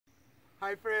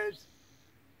Hi friends.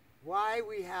 Why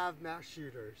we have mass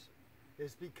shooters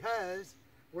is because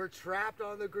we're trapped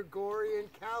on the Gregorian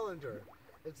calendar.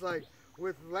 It's like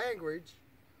with language,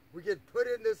 we get put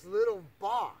in this little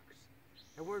box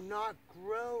and we're not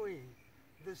growing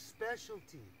the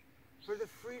specialty for the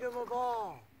freedom of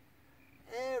all.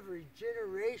 Every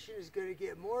generation is going to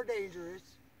get more dangerous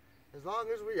as long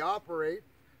as we operate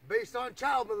based on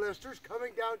child molesters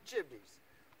coming down chimneys.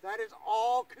 That is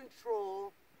all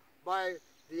controlled by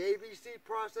the ABC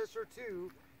processor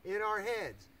 2 in our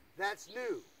heads. That's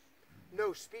new.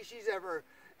 No species ever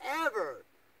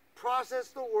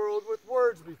processed the world with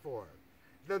words before.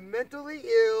 The mentally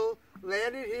ill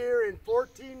landed here in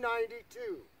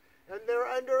 1492, and they're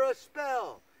under a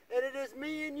spell. And it is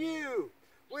me and you.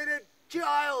 When a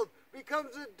child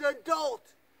becomes an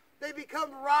adult, they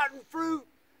become rotten fruit,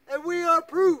 and we are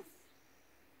proof.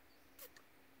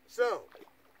 So,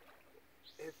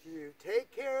 if you take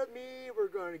care of me, we're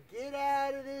going to get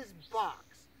out of this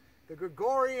box, the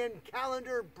Gregorian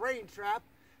calendar brain trap,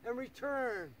 and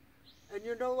return. And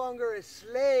you're no longer a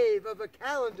slave of a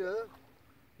calendar.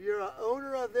 You're an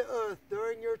owner of the earth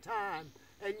during your time,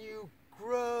 and you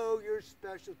grow your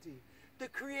specialty. The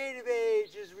creative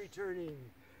age is returning.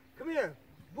 Come here,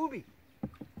 Booby.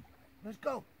 Let's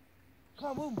go.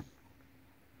 Come on, Boom.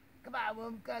 Come on,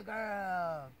 Boom. Good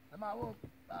girl. Come on, Boom.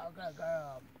 Oh, good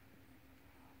girl.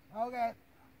 Okay.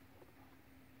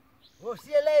 We'll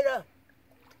see you later.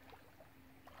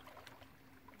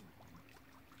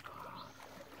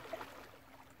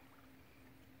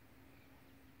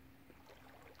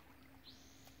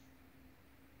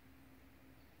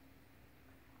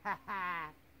 Ha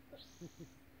ha.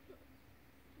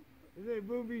 This ain't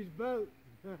Booby's boat.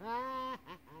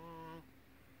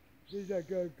 She's a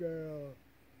good girl.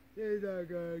 She's a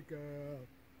good girl.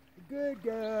 Good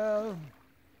girl.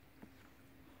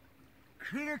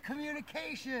 Critter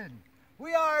communication.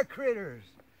 We are critters,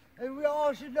 and we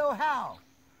all should know how.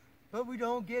 But we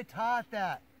don't get taught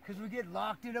that because we get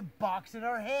locked in a box in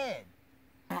our head.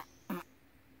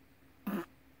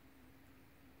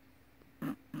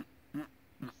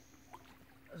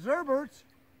 Zerberts.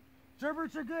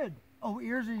 Zerberts are good. Oh,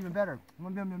 ears are even better.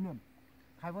 Yum, yum, yum, yum.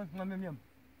 Hi, one. Yum, yum, yum.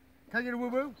 Can I get a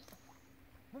woo-woo?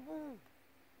 Woo-woo.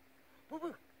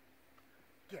 Woo-woo.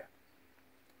 Get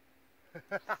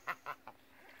it.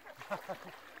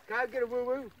 Can I get a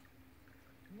woo-woo?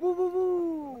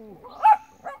 Woo-woo-woo.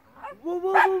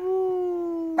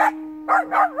 Woo-woo-woo-woo.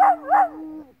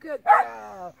 Good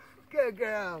girl. Good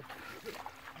girl.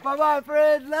 Bye-bye,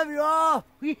 friends. Love you all.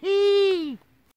 Hee-hee.